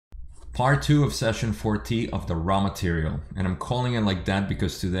Part 2 of session 4T of the raw material. And I'm calling it like that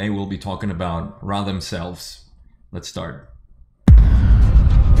because today we'll be talking about raw themselves. Let's start.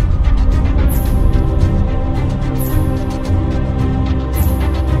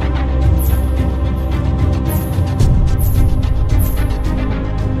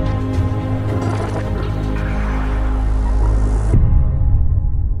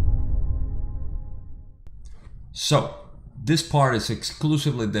 So, this part is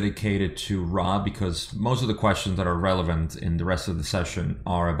exclusively dedicated to raw because most of the questions that are relevant in the rest of the session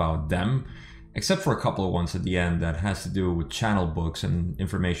are about them, except for a couple of ones at the end that has to do with channel books and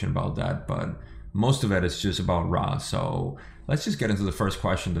information about that, but most of it is just about raw. So let's just get into the first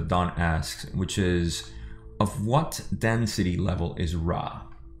question that Don asks, which is, of what density level is raw?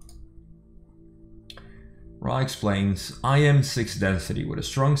 Ra explains, I am 6 density with a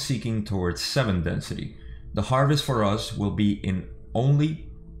strong seeking towards 7 density. The harvest for us will be in only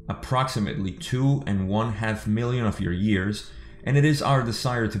approximately 2.5 million of your years, and it is our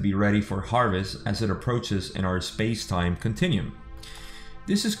desire to be ready for harvest as it approaches in our space-time continuum.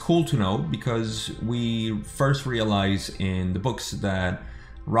 This is cool to know because we first realize in the books that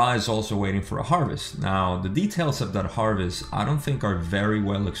Ra is also waiting for a harvest. Now, the details of that harvest I don't think are very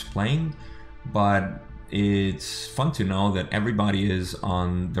well explained, but it's fun to know that everybody is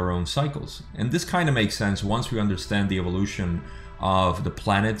on their own cycles. And this kind of makes sense once we understand the evolution of the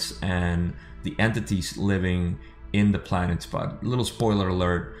planets and the entities living in the planets. But little spoiler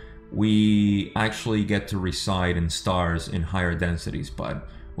alert, we actually get to reside in stars in higher densities, but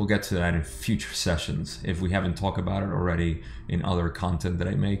we'll get to that in future sessions if we haven't talked about it already in other content that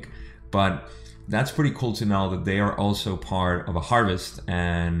I make. But that's pretty cool to know that they are also part of a harvest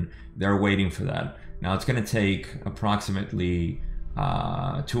and they're waiting for that. Now it's going to take approximately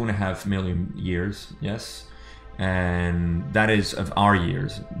 2.5 million years, yes, and that is of our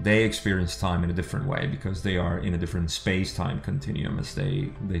years. They experience time in a different way because they are in a different space-time continuum, as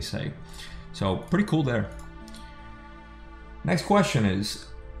they say. So pretty cool there. Next question is,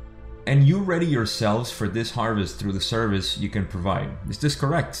 and you ready yourselves for this harvest through the service you can provide. Is this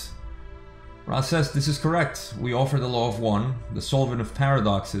correct? Ra says this is correct. We offer the law of one, the solving of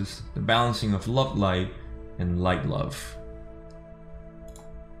paradoxes, the balancing of love-light, and light-love.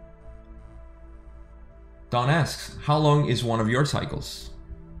 Don asks, how long is one of your cycles?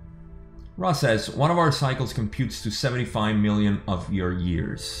 Ra says, one of our cycles computes to 75 million of your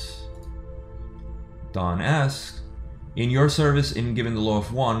years. Don asks, in your service in given the law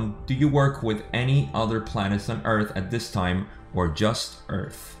of one, do you work with any other planets than Earth at this time or just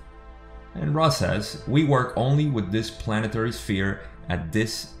Earth? And Ra says, we work only with this planetary sphere at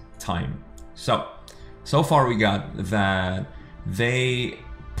this time. So far we got that they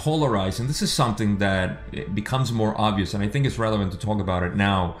polarize, and this is something that becomes more obvious, and I think it's relevant to talk about it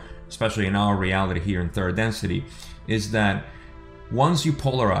now, especially in our reality here in third density, is that once you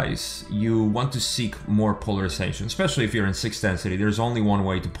polarize, you want to seek more polarization, especially if you're in 6th density. There's only one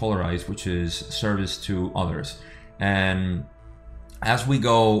way to polarize, which is service to others. And as we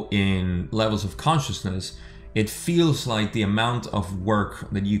go in levels of consciousness, it feels like the amount of work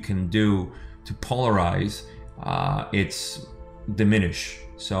that you can do to polarize, it's diminished.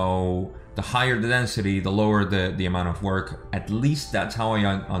 So the higher the density, the lower the amount of work. At least that's how I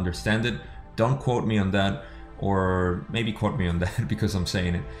understand it. Don't quote me on that, or maybe quote me on that because I'm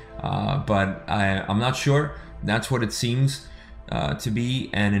saying it. But I'm not sure. That's what it seems to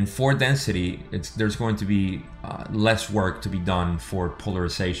be. And in 4th density, there's going to be less work to be done for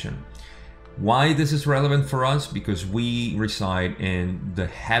polarization. Why this is relevant for us? Because we reside in the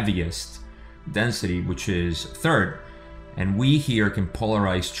heaviest density, which is 3rd, and we here can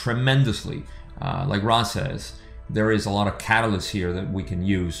polarize tremendously. Like Ra says, there is a lot of catalysts here that we can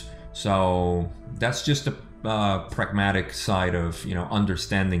use. So that's just a pragmatic side of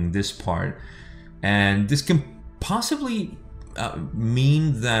understanding this part, and this can possibly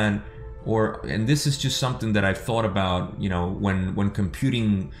mean that, and this is just something that I've thought about, when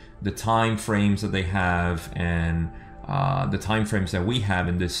computing the time frames that they have and the time frames that we have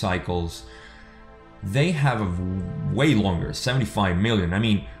in these cycles. They have a way longer, 75 million. I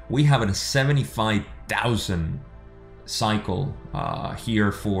mean, we have a 75,000 cycle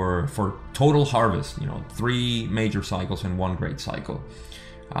here for total harvest. 3 major cycles and 1 great cycle,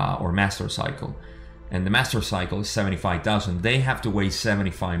 or master cycle. And the master cycle is 75,000. They have to weigh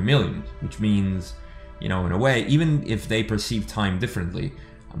 75 million, which means, in a way, even if they perceive time differently,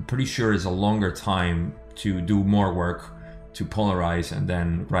 I'm pretty sure it's a longer time to do more work, to polarize, and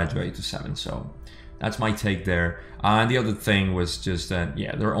then graduate to 7. So that's my take there. And the other thing was just that,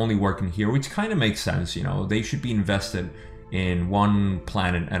 yeah, they're only working here, which kind of makes sense. They should be invested in one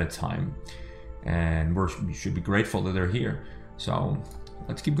planet at a time. And we should be grateful that they're here. So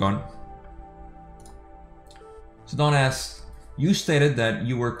let's keep going. So Don asks, you stated that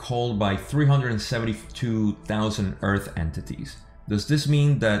you were called by 372,000 Earth entities. Does this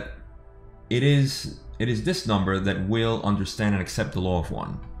mean that it is this number that will understand and accept the law of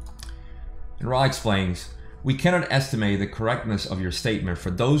one? And Ra explains, we cannot estimate the correctness of your statement,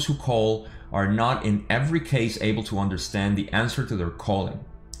 for those who call are not in every case able to understand the answer to their calling.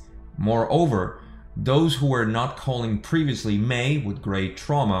 Moreover, those who were not calling previously may, with great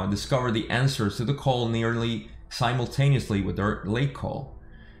trauma, discover the answers to the call nearly simultaneously with their late call.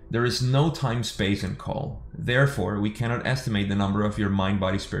 There is no time-space in call. Therefore, we cannot estimate the number of your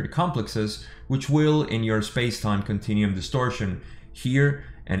mind-body-spirit complexes, which will, in your space-time continuum distortion, hear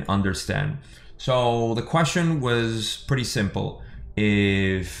and understand. So the question was pretty simple.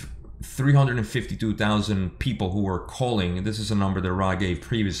 If 352,000 people who were calling, and this is a number that Ra gave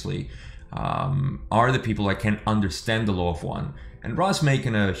previously, are the people that can understand the law of one. And Ra's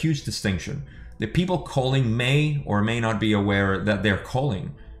making a huge distinction. The people calling may or may not be aware that they're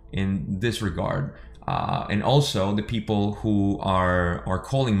calling in this regard. And also the people who are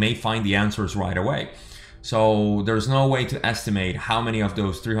calling may find the answers right away. So there's no way to estimate how many of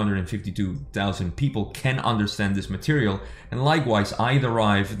those 352,000 people can understand this material. And likewise, I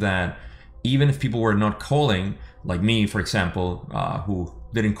derive that even if people were not calling, like me, for example, who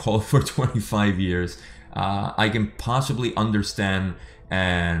didn't call for 25 years, I can possibly understand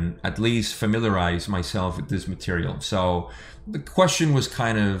and at least familiarize myself with this material. So the question was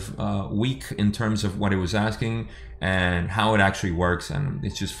kind of weak in terms of what it was asking and how it actually works, and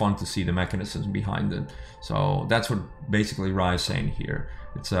it's just fun to see the mechanisms behind it. So that's what basically Ra is saying here.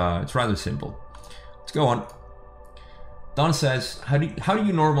 It's rather simple. Let's go on. Don says, how do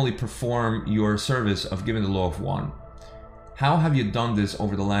you normally perform your service of giving the law of one? How have you done this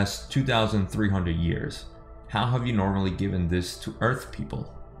over the last 2,300 years? How have you normally given this to Earth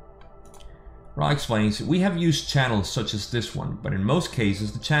people? Ra explains, we have used channels such as this one, but in most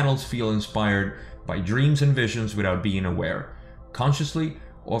cases the channels feel inspired by dreams and visions without being aware, consciously,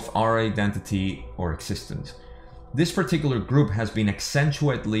 of our identity or existence. This particular group has been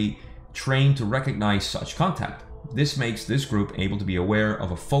accentuatedly trained to recognize such contact. This makes this group able to be aware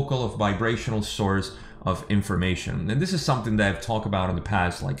of a focal of vibrational source of information. And this is something that I've talked about in the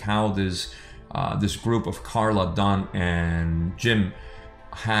past, like how this group of Carla, Don, and Jim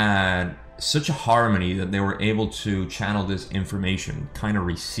had such a harmony that they were able to channel this information, kind of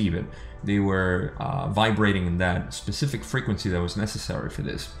receive it. They were vibrating in that specific frequency that was necessary for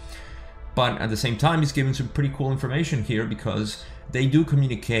this. But at the same time, he's given some pretty cool information here because they do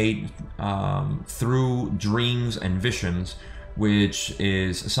communicate through dreams and visions, which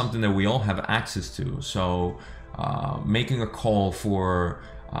is something that we all have access to. So making a call for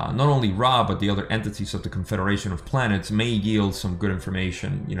not only Ra, but the other entities of the Confederation of Planets may yield some good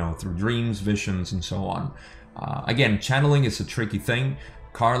information, you know, through dreams, visions, and so on. Again, channeling is a tricky thing.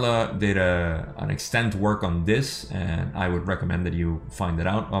 Carla did an extent work on this, and I would recommend that you find that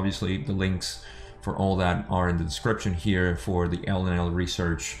out. Obviously, the links for all that are in the description here for the LNL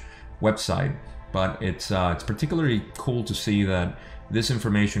Research website. But it's particularly cool to see that this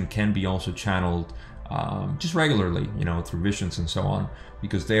information can be also channeled just regularly, you know, through visions and so on,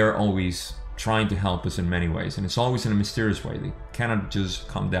 because they are always trying to help us in many ways, and it's always in a mysterious way. They cannot just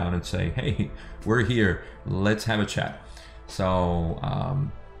come down and say, hey, we're here, let's have a chat. So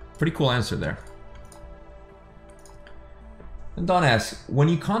pretty cool answer there. And Don asks, when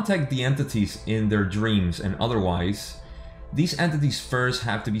you contact the entities in their dreams and otherwise, these entities first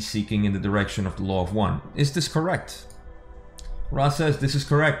have to be seeking in the direction of the law of one. Is this correct? Ra says this is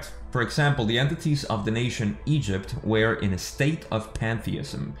correct. For example, the entities of the nation Egypt were in a state of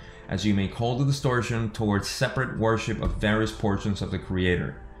pantheism, as you may call the distortion towards separate worship of various portions of the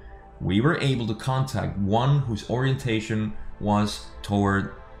Creator. We were able to contact one whose orientation was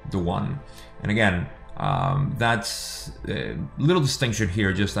toward the one. And again, that's a little distinction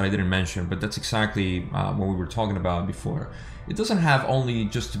here just that I didn't mention, but that's exactly what we were talking about before. It doesn't have only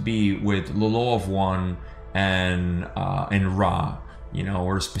just to be with the law of one and Ra, you know,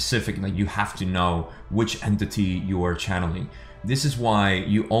 or specific, like you have to know which entity you are channeling. This is why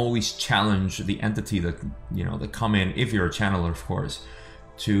you always challenge the entity that, you know, that come in, if you're a channeler, of course,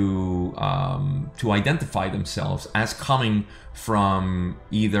 to identify themselves as coming from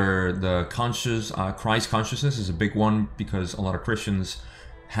either the conscious, Christ consciousness is a big one because a lot of Christians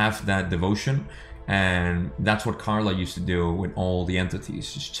have that devotion, and that's what Carla used to do with all the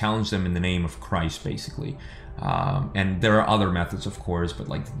entities, just challenge them in the name of Christ, basically. And there are other methods, of course, but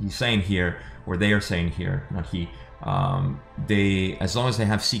like he's saying here, or they are saying here, not he, They, as long as they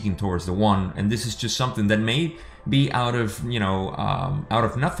have seeking towards the one, and this is just something that may be out of, you know, out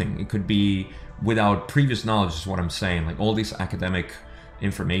of nothing. It could be without previous knowledge, is what I'm saying. Like all this academic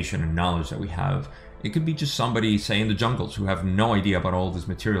information and knowledge that we have, it could be just somebody, say, in the jungles who have no idea about all this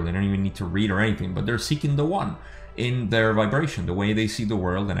material. They don't even need to read or anything, but they're seeking the one in their vibration, the way they see the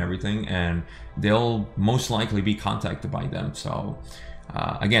world and everything, and they'll most likely be contacted by them. So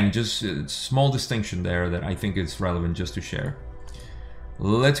again, just a small distinction there that I think is relevant just to share.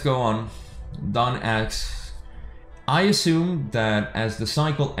 Let's go on. Don asks, I assume that as the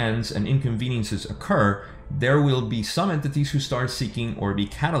cycle ends and inconveniences occur, there will be some entities who start seeking or be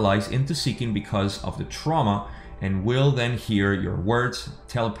catalyzed into seeking because of the trauma and will then hear your words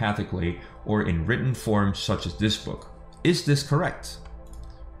telepathically or in written form such as this book. Is this correct?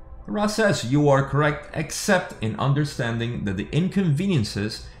 Ra says you are correct, except in understanding that the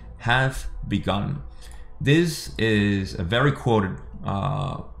inconveniences have begun. This is a very quoted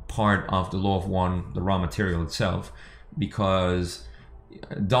part of the Law of One, the raw material itself, because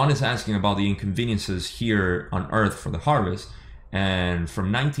Don is asking about the inconveniences here on Earth for the harvest, and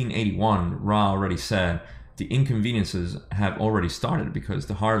from 1981, Ra already said the inconveniences have already started because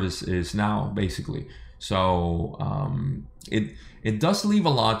the harvest is now, basically. So it does leave a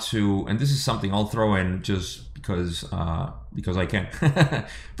lot to, and this is something I'll throw in just because I can.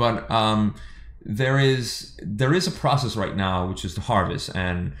 But there is a process right now, which is the harvest,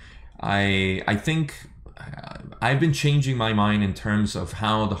 and I think I've been changing my mind in terms of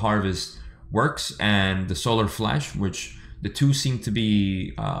how the harvest works and the solar flash, which the two seem to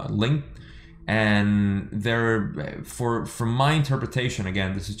be linked. And there, from my interpretation,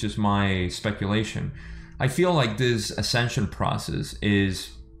 again, this is just my speculation, I feel like this ascension process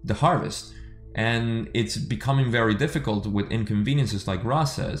is the harvest, and it's becoming very difficult with inconveniences, like Ra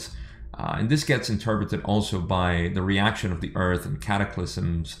says. And this gets interpreted also by the reaction of the Earth and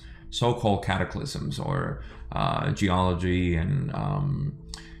cataclysms, so-called cataclysms, or geology and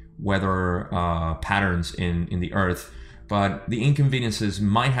weather patterns in the Earth. But the inconveniences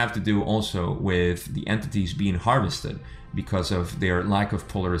might have to do also with the entities being harvested because of their lack of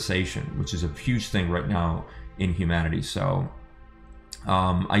polarization, which is a huge thing right now in humanity. So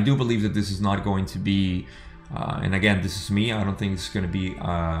I do believe that this is not going to be, and again, this is me, I don't think it's going to be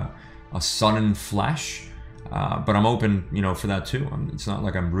a sudden flash, but I'm open, you know, for that too. It's not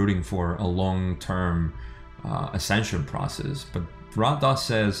like I'm rooting for a long-term ascension process. But Ra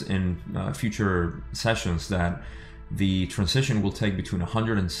says in future sessions that the transition will take between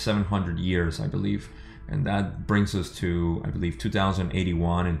 100 and 700 years, I believe. And that brings us to, I believe,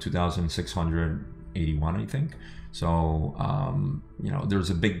 2081 and 2681, I think. So, you know, there's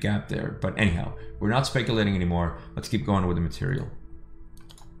a big gap there. But anyhow, we're not speculating anymore. Let's keep going with the material.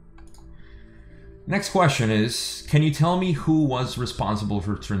 Next question is, can you tell me who was responsible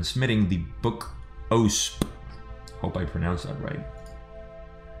for transmitting the book Oahspe? Hope I pronounced that right.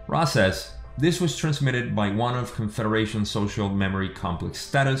 Ra says, this was transmitted by one of Confederation Social Memory Complex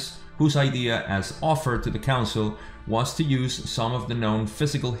Status, whose idea as offered to the Council was to use some of the known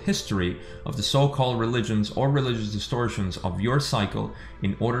physical history of the so-called religions or religious distortions of your cycle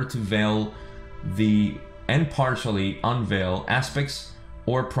in order to veil and partially unveil aspects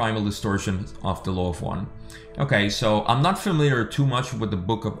or primal distortions of the Law of One. Okay, so I'm not familiar too much with the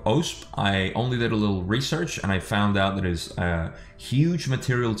Book of Oahspe. I only did a little research and I found out that it's a huge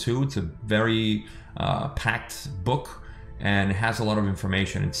material too. It's a very packed book and it has a lot of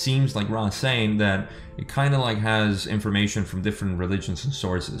information. It seems like Ron's saying that it kind of like has information from different religions and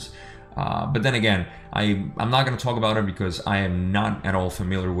sources. But then again, I'm not going to talk about it because I am not at all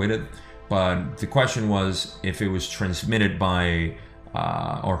familiar with it. But the question was if it was transmitted by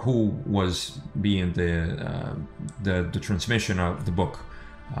or who was being the transmission of the book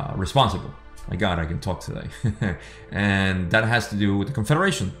responsible. My God, I can talk today. And that has to do with the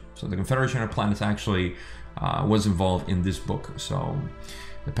Confederation. So the Confederation of Planets actually was involved in this book. So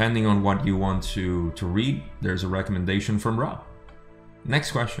depending on what you want to read, there's a recommendation from Ra.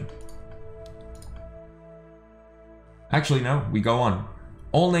 Next question. Actually, no, we go on.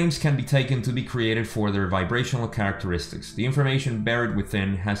 All names can be taken to be created for their vibrational characteristics. The information buried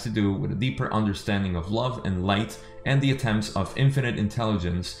within has to do with a deeper understanding of love and light and the attempts of infinite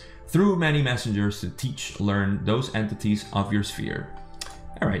intelligence through many messengers to teach, learn those entities of your sphere.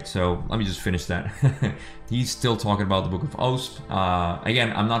 Alright, so let me just finish that. He's still talking about the Book of Oahspe.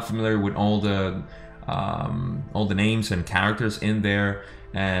 Again, I'm not familiar with all the names and characters in there,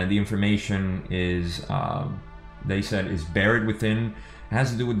 and the information is, they said, is buried within. It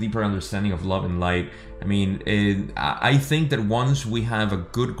has to do with deeper understanding of love and light. I mean, I think that once we have a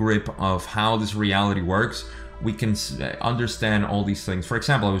good grip of how this reality works, we can understand all these things. For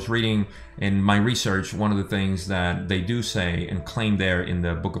example, I was reading in my research, one of the things that they do say and claim there in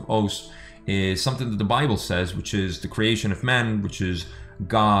the Book of Oahspe is something that the Bible says, which is the creation of man, which is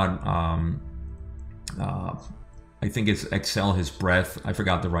God, I think it's exhale his breath. I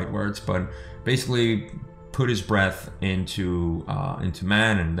forgot the right words, but basically put his breath into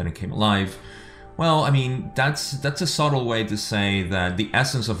man, and then it came alive. Well, I mean, that's a subtle way to say that the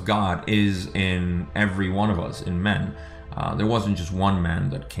essence of God is in every one of us, in men. There wasn't just one man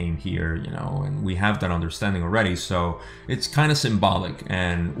that came here, you know, and we have that understanding already. So it's kind of symbolic,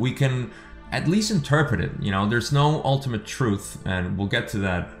 and we can at least interpret it. You know, there's no ultimate truth, and we'll get to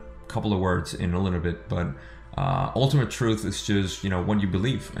that couple of words in a little bit, but ultimate truth is just, you know, what you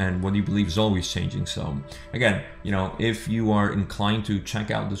believe, and what you believe is always changing. So again, you know, if you are inclined to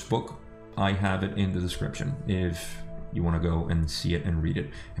check out this book, I have it in the description if you want to go and see it and read it,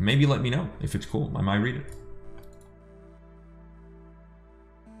 and maybe let me know if it's cool. I might read it.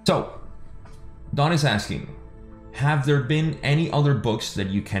 So Don is asking, have there been any other books that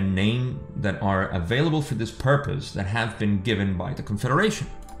you can name that are available for this purpose that have been given by the Confederation?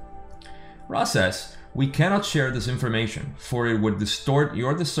 Ross says, we cannot share this information, for it would distort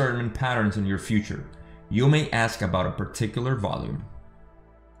your discernment patterns in your future. You may ask about a particular volume.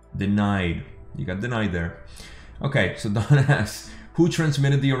 Denied. You got denied there. Okay, so Don asks, who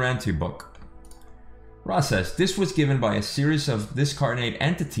transmitted the Urantia book? Ross says, this was given by a series of discarnate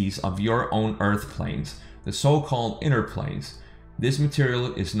entities of your own earth planes, the so-called inner planes. This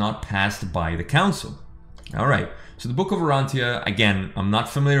material is not passed by the council. Alright, so the Book of Urantia, again, I'm not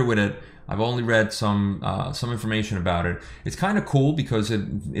familiar with it. I've only read some information about it. It's kind of cool because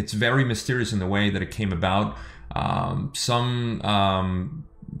it's very mysterious in the way that it came about. Some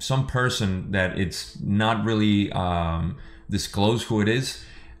person that it's not really disclosed who it is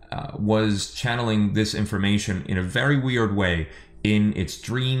was channeling this information in a very weird way in its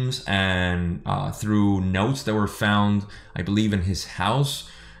dreams, and through notes that were found, I believe, in his house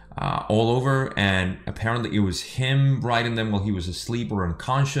all over. And apparently it was him writing them while he was asleep or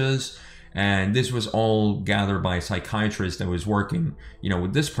unconscious. And this was all gathered by a psychiatrist that was working, you know,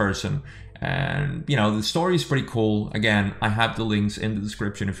 with this person. And, you know, the story is pretty cool. Again, I have the links in the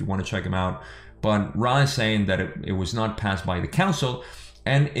description if you want to check them out. But Ra is saying that it was not passed by the council,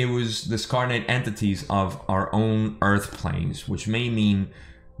 and it was discarnate entities of our own earth planes, which may mean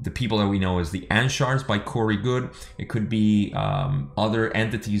the people that we know as the Anshars by Corey Good. It could be other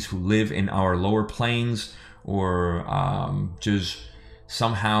entities who live in our lower planes, or just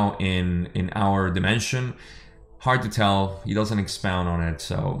somehow in our dimension. Hard to tell. He doesn't expound on it,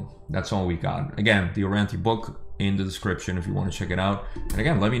 so that's all we got. Again, the Urantia book in the description if you want to check it out. And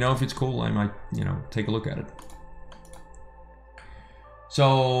again, let me know if it's cool. I might, you know, take a look at it.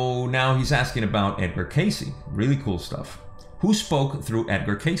 So now he's asking about Edgar Cayce. Really cool stuff. Who spoke through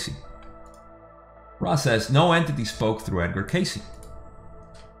Edgar Cayce? Ross says, no entity spoke through Edgar Cayce.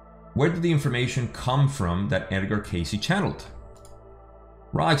 Where did the information come from that Edgar Cayce channeled?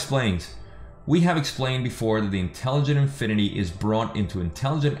 Ra explains, we have explained before that the intelligent infinity is brought into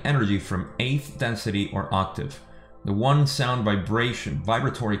intelligent energy from 8th density or octave. The one sound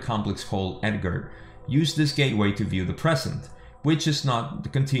vibratory complex called Edgar used this gateway to view the present, which is not the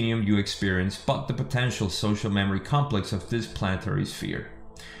continuum you experience, but the potential social memory complex of this planetary sphere.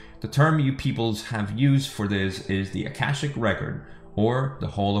 The term you peoples have used for this is the Akashic record, or the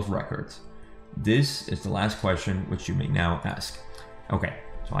Hall of Records. This is the last question which you may now ask. Okay,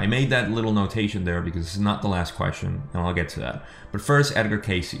 so I made that little notation there because this is not the last question, and I'll get to that. But first, Edgar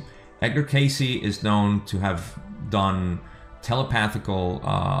Cayce. Edgar Cayce is known to have done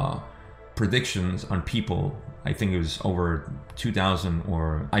telepathical predictions on people. I think it was over 2,000,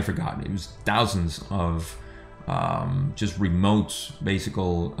 or I forgot. It was thousands of just remote,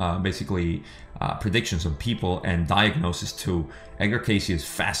 basically predictions of people and diagnosis too. Edgar Cayce is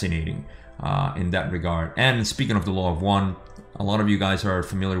fascinating in that regard. And speaking of the Law of One, a lot of you guys are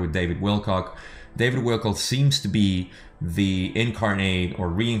familiar with David Wilcock. David Wilcock seems to be the incarnate or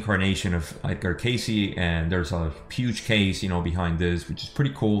reincarnation of Edgar Cayce, and there's a huge case, you know, behind this, which is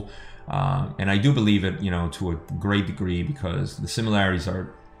pretty cool. And I do believe it, you know, to a great degree because the similarities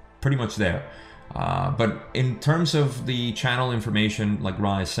are pretty much there. But in terms of the channel information, like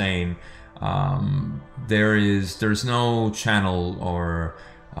Ra is saying, there's no channel or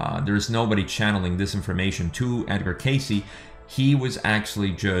there's nobody channeling this information to Edgar Cayce. He was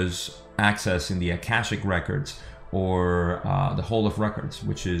actually just accessing the Akashic records, or the Hall of Records,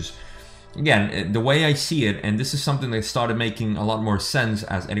 which is, again, the way I see it, and this is something that started making a lot more sense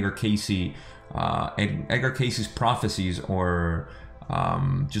as Edgar Cayce's prophecies or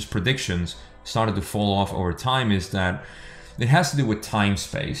just predictions started to fall off over time is that it has to do with time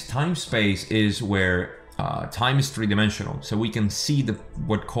space. Time space is where time is three-dimensional, so we can see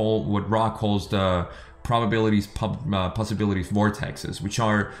what Ra calls the probabilities, possibilities vortexes, which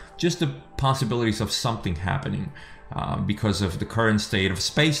are just the possibilities of something happening because of the current state of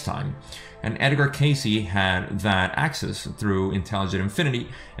space-time. And Edgar Cayce had that access through Intelligent Infinity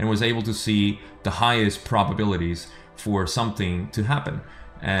and was able to see the highest probabilities for something to happen.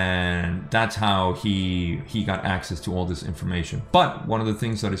 And that's how he got access to all this information. But one of the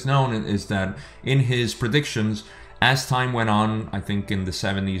things that is known is that in his predictions, as time went on, I think in the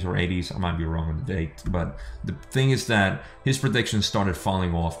 70s or 80s, I might be wrong on the date, but the thing is that his predictions started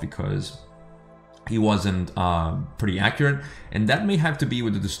falling off because he wasn't pretty accurate, and that may have to be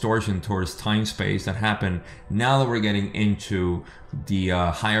with the distortion towards time-space that happened now that we're getting into the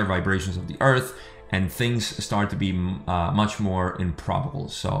higher vibrations of the Earth, and things start to be much more improbable.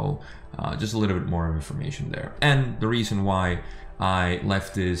 So just a little bit more information there. And the reason why I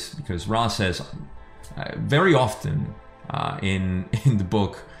left is because Ra says very often in the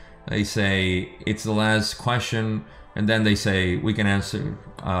book, they say it's the last question, and then they say we can answer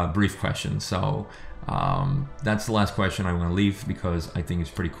brief questions. So that's the last question I want to leave because I think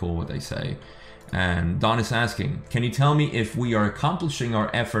it's pretty cool what they say. And Don is asking, can you tell me if we are accomplishing our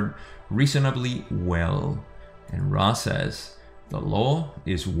effort reasonably well? And Ra says, the law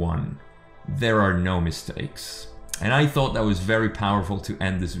is one. There are no mistakes. And I thought that was very powerful to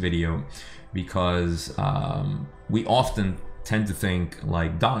end this video because we often tend to think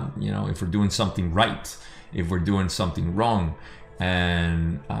like Don, you know, if we're doing something right, if we're doing something wrong.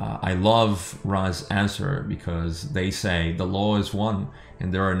 And I love Ra's answer because they say the law is one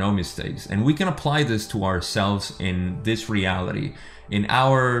and there are no mistakes. And we can apply this to ourselves in this reality, in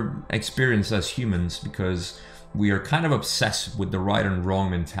our experience as humans, because we are kind of obsessed with the right and wrong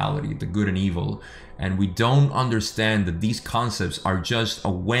mentality, the good and evil. And we don't understand that these concepts are just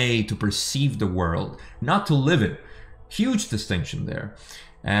a way to perceive the world, not to live it. Huge distinction there.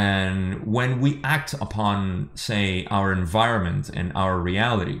 And when we act upon, say, our environment and our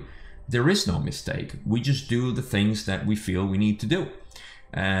reality, there is no mistake. We just do the things that we feel we need to do.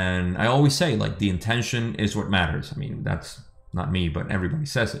 And I always say, like, the intention is what matters. I mean, that's not me, but everybody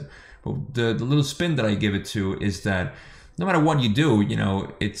says it. But the little spin that I give it to is that no matter what you do, you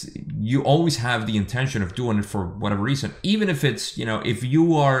know, you always have the intention of doing it for whatever reason. Even if it's, you know, if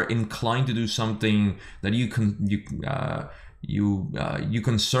you are inclined to do something that you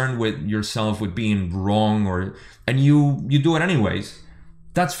concern with yourself with being wrong, and you do it anyways,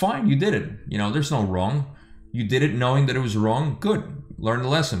 that's fine. You did it. You know, there's no wrong. You did it knowing that it was wrong. Good. Learn the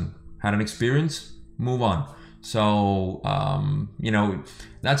lesson. Had an experience. Move on. So, you know,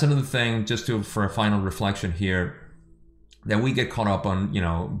 that's another thing just for a final reflection here, that we get caught up on, you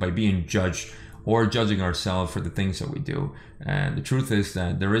know, by being judged or judging ourselves for the things that we do. And the truth is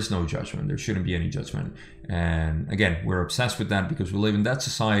that there is no judgment. There shouldn't be any judgment. And again, we're obsessed with that because we live in that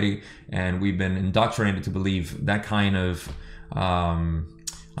society and we've been indoctrinated to believe that kind of,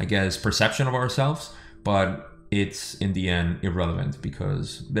 I guess, perception of ourselves. But it's in the end irrelevant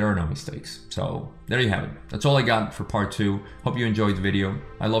because there are no mistakes. So there you have it. That's all I got for part 2. Hope you enjoyed the video.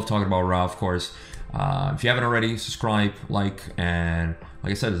 I love talking about Ra, of course. If you haven't already, subscribe, like, and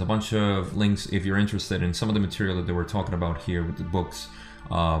like I said, there's a bunch of links if you're interested in some of the material that they were talking about here with the books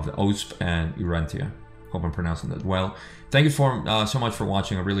of the Oahspe and Urantia. Hope I'm pronouncing that well. Thank you so much for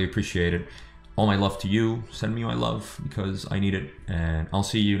watching. I really appreciate it. All my love to you. Send me my love because I need it. And I'll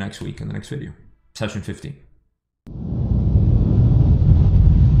see you next week in the next video. Session 15.